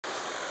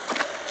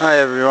Hi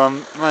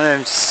everyone, my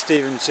name's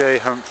Stephen J.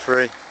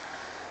 Humphrey.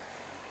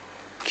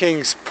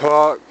 Kings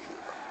Park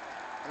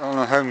on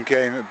a home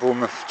game at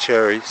Bournemouth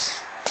Cherries.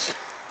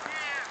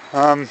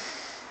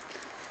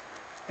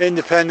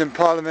 Independent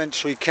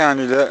parliamentary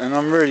candidate, and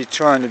I'm really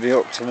trying to be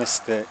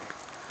optimistic,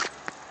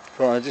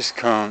 but I just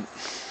can't.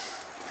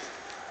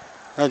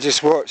 I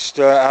just watched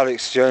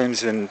Alex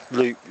Jones and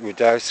Luke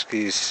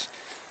Rudowski's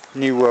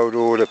New World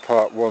Order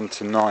Part 1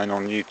 to 9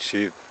 on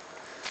YouTube,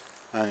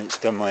 and it's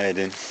done my head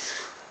in.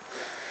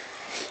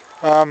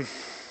 I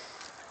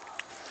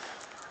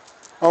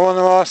want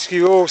to ask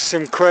you all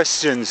some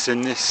questions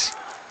in this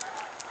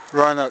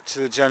run up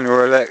to the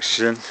general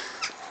election.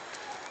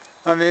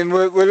 I mean,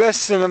 we're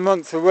less than a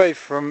month away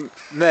from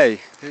May.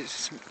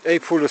 It's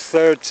April the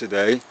 3rd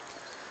today,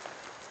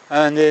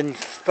 and in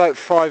about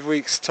 5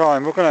 weeks'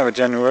 time we're going to have a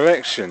general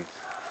election.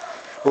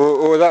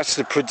 Or that's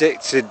the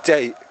predicted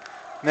date,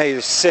 May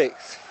the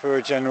 6th, for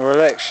a general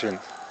election.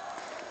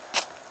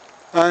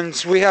 And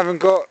we haven't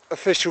got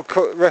official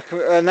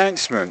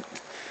announcement.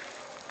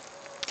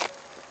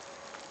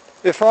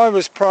 If I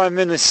was Prime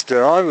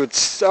Minister, I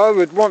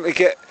would want to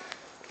get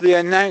the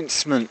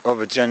announcement of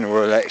a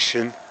general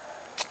election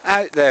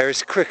out there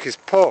as quick as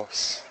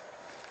possible,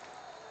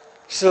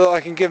 so that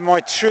I can give my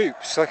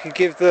troops, I can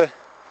give the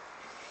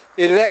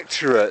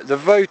electorate, the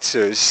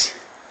voters,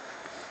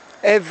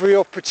 every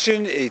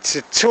opportunity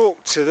to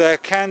talk to their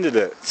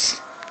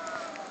candidates,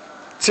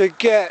 to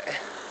get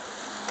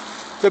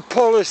the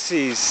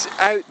policies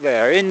out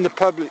there in the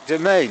public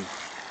domain.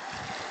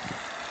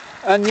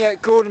 And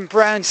yet Gordon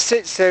Brown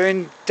sits there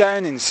in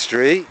Downing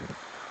Street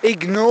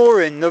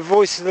ignoring the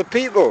voice of the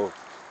people.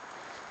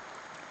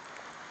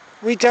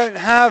 We don't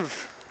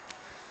have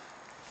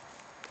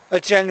a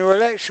general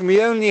election,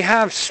 we only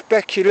have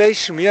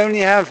speculation, we only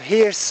have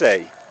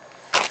hearsay.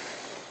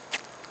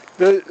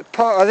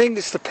 I think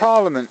it's the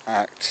Parliament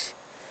Act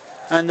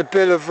and the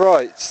Bill of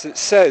Rights that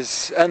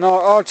says, and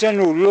our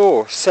general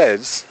law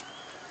says,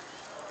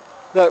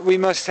 that we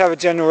must have a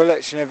general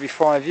election every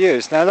 5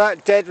 years. Now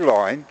that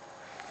deadline,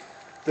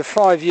 the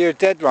 5-year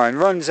deadline,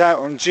 runs out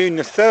on June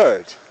the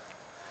 3rd.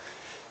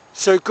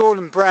 So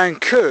Gordon Brown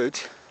could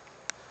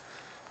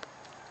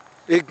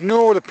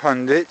ignore the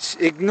pundits,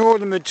 ignore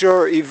the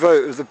majority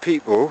vote of the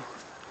people,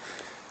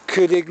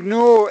 could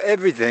ignore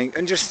everything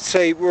and just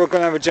say we're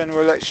going to have a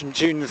general election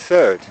June the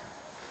 3rd.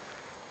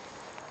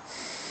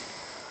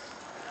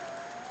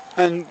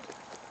 And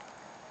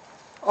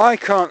I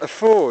can't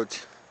afford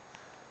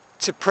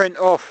to print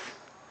off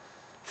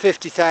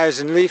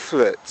 50,000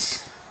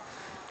 leaflets.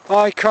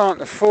 I can't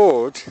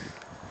afford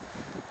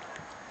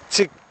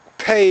to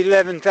pay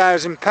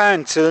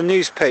 £11,000 to the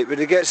newspaper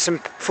to get some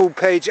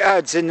full-page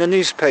ads in the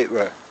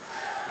newspaper.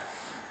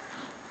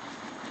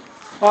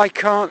 I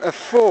can't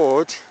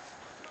afford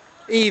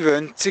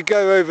even to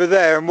go over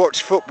there and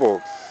watch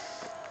football.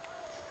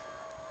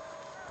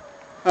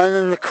 And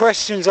then the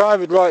questions I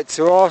would like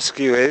to ask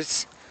you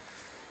is,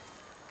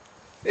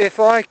 if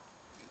I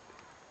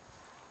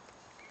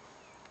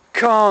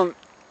can't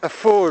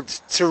afford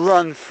to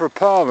run for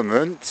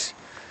Parliament,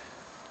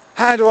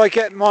 how do I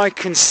get my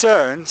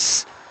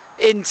concerns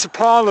into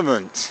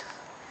Parliament?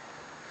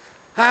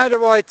 How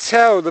do I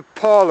tell the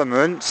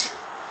Parliament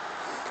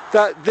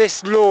that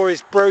this law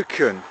is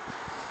broken?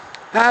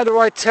 How do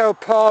I tell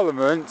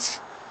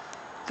Parliament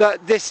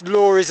that this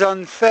law is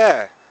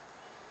unfair?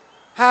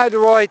 How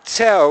do I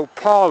tell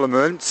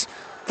Parliament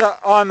that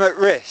I'm at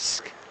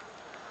risk?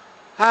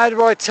 How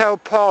do I tell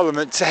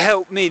Parliament to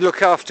help me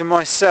look after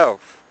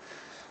myself?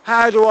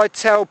 How do I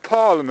tell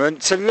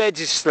Parliament to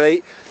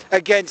legislate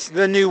against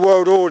the New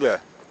World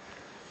Order?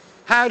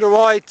 How do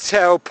I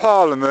tell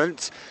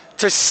Parliament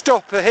to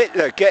stop a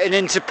Hitler getting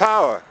into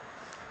power?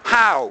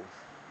 How?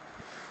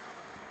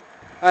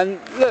 And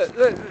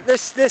look,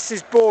 this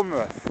is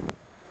Bournemouth.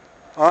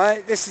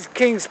 Alright, this is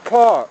Kings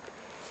Park.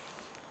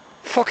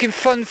 Fucking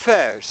fun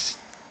fairs.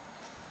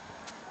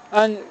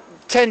 And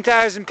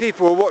 10,000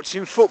 people are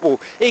watching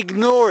football,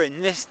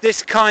 ignoring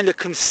this kind of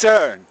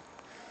concern.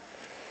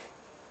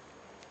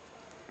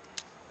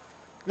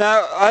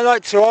 Now, I'd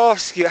like to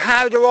ask you,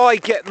 how do I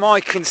get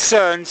my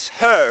concerns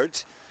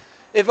heard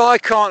if I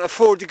can't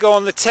afford to go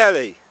on the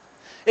telly?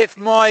 If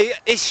my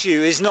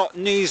issue is not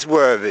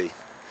newsworthy?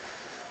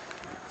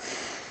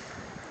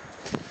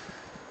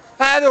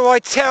 How do I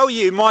tell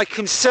you my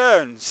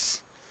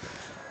concerns?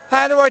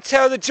 How do I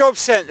tell the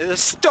jobcenter to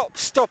stop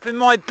stopping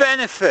my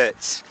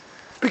benefits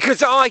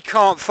because I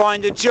can't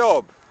find a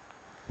job?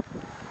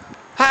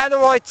 How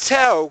do I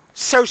tell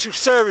social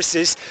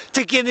services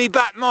to give me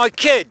back my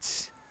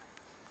kids?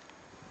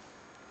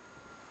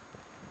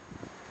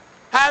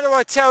 How do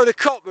I tell the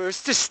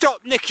coppers to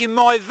stop nicking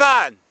my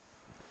van?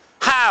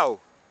 How?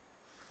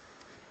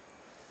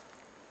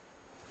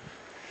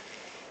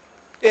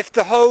 If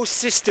the whole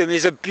system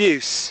is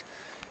abuse,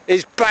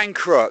 is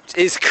bankrupt,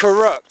 is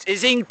corrupt,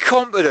 is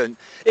incompetent,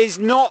 is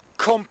not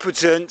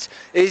competent,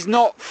 is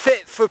not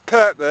fit for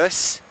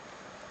purpose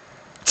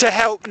to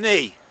help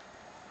me.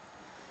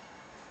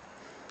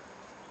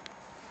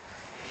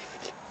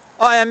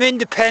 I am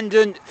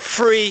independent,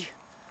 free,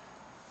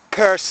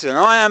 person.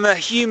 I am a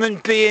human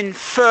being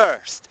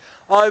first.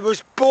 I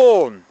was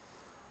born.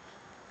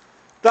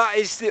 That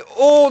is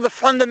all the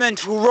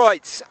fundamental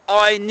rights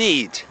I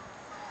need.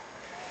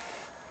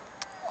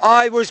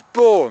 I was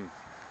born.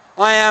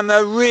 I am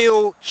a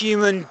real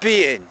human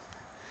being.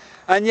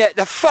 And yet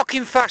the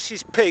fucking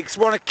fascist pigs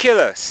want to kill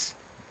us.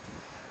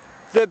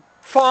 The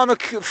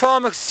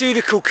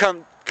pharmaceutical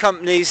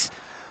companies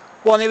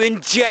want to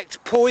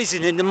inject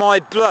poison into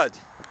my blood.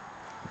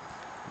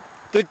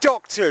 The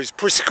doctors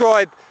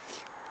prescribe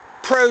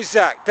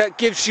Prozac that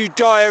gives you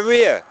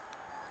diarrhea.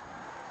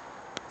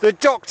 The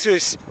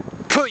doctors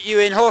put you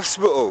in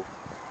hospital.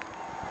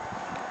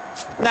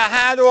 Now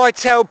how do I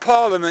tell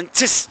Parliament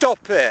to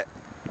stop it?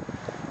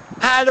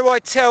 How do I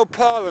tell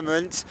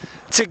Parliament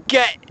to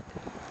get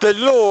the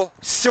law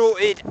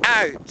sorted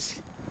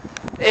out?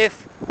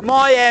 If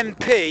my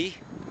MP,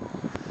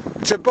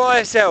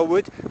 Tobias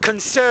Ellwood,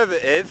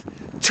 Conservative,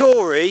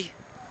 Tory,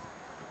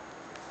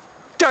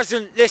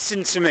 doesn't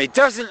listen to me,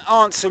 doesn't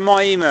answer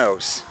my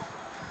emails.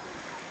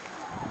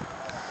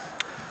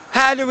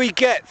 How do we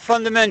get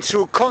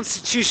fundamental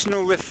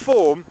constitutional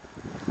reform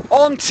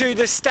onto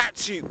the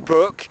statute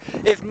book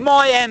if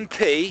my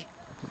MP,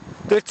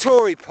 the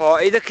Tory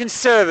party, the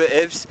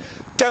Conservatives,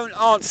 don't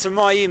answer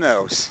my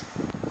emails?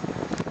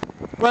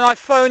 When I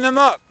phone them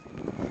up,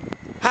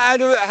 how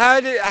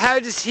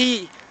does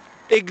he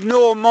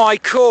ignore my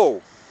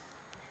call?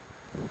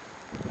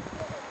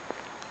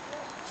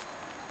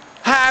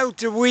 How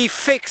do we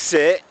fix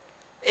it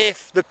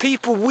if the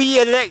people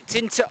we elect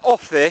into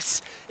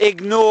office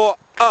ignore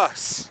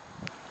us?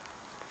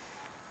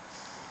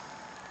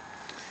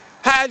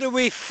 How do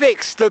we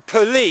fix the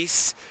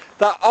police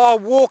that are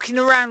walking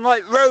around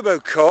like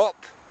Robocop?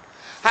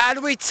 How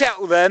do we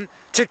tell them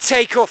to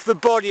take off the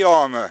body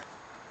armour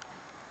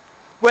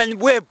when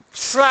we're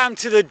slammed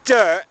to the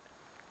dirt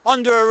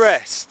under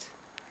arrest?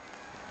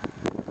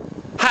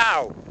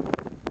 How?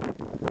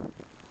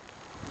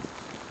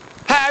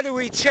 How do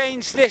we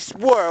change this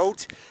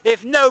world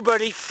if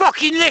nobody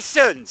fucking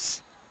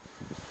listens?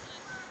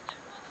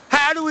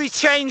 How do we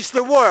change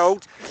the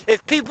world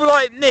if people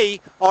like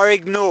me are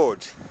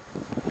ignored?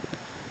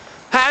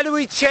 How do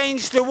we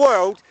change the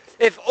world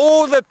if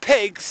all the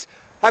pigs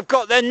have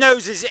got their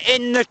noses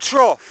in the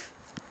trough?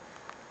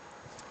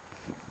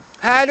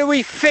 How do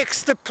we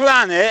fix the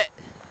planet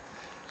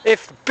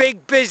if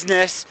big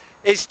business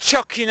is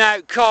chucking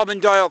out carbon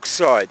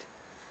dioxide?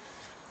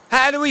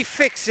 How do we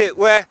fix it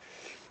where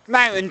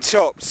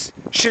mountaintops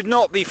should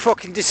not be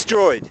fucking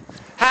destroyed?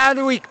 How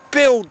do we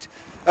build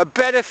a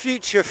better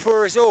future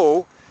for us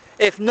all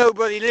if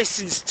nobody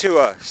listens to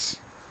us?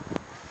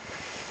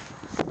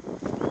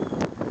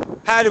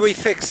 How do we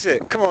fix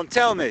it? Come on,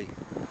 tell me.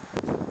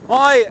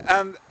 I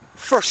am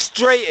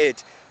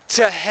frustrated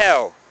to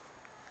hell.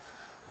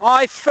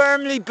 I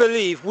firmly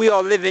believe we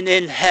are living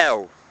in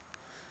hell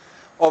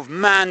of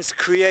man's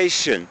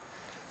creation.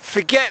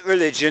 Forget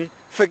religion,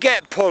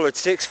 forget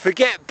politics,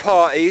 forget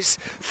parties,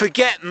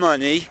 forget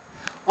money.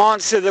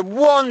 Answer the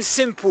one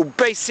simple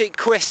basic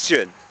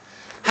question.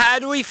 How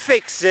do we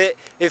fix it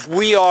if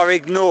we are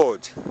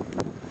ignored?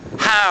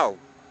 How?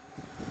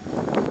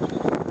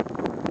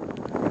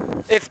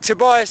 If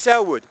Tobias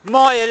Ellwood,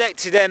 my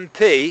elected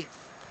MP,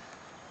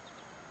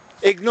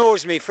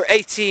 ignores me for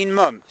 18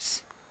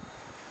 months.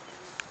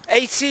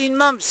 18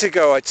 months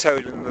ago I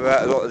told him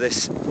about a lot of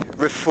this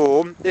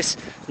reform, this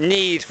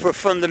need for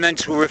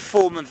fundamental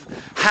reform of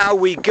how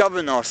we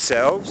govern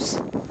ourselves.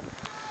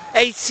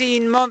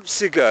 18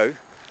 months ago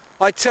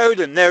I told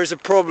him there is a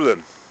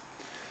problem.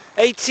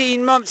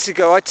 18 months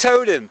ago I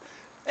told him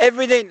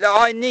everything that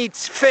I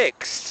need's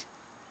fixed.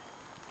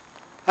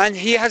 And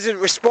he hasn't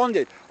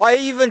responded. I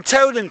even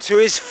told him to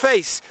his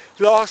face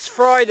last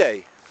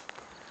Friday.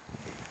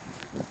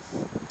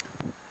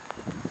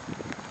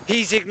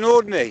 He's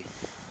ignored me.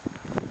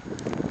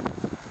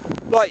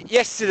 Like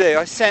yesterday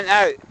I sent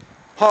out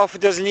half a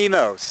dozen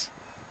emails.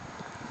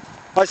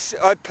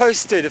 I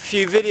posted a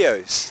few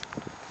videos.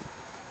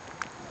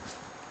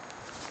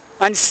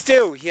 And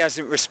still he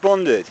hasn't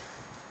responded.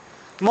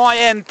 My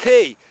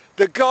MP,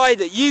 the guy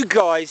that you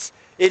guys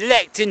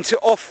elect into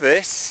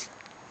office,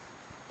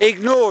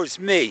 ignores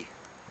me.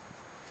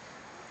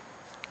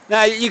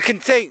 Now you can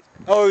think,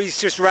 oh,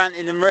 he's just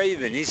ranting and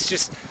raving. He's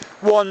just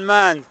one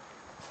man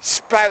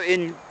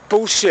spouting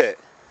bullshit.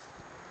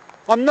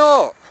 I'm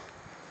not.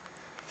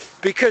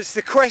 Because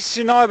the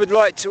question I would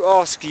like to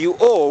ask you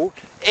all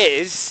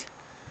is,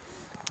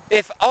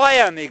 if I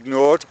am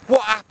ignored,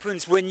 what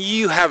happens when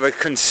you have a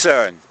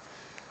concern?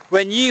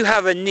 When you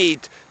have a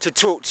need to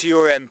talk to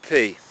your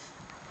MP?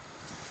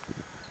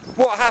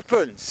 What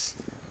happens?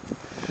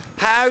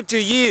 How do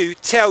you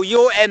tell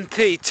your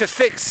MP to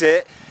fix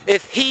it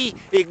if he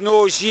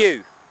ignores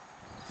you?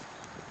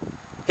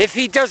 If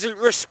he doesn't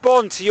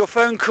respond to your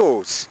phone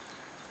calls?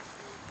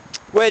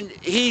 When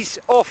he's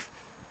off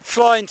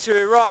flying to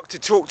Iraq to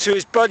talk to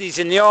his buddies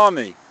in the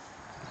army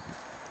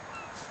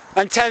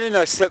and telling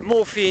us that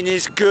morphine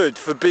is good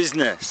for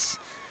business.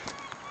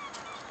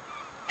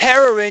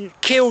 Heroin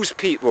kills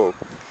people.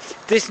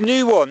 This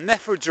new one,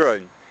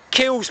 methadone,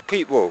 kills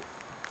people.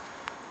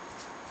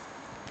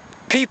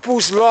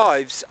 People's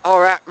lives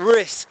are at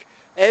risk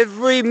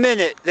every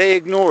minute they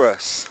ignore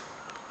us.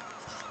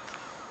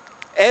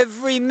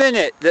 Every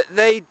minute that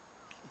they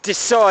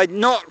decide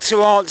not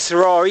to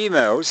answer our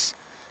emails,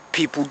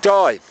 people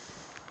die.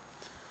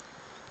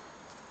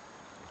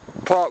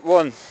 Part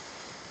 1.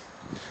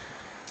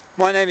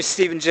 My name is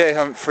Stephen J.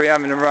 Humphrey.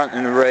 I'm in a rant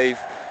and a rave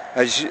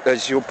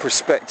as your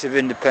prospective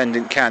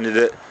independent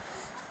candidate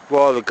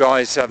while the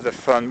guys have their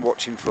fun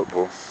watching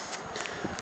football.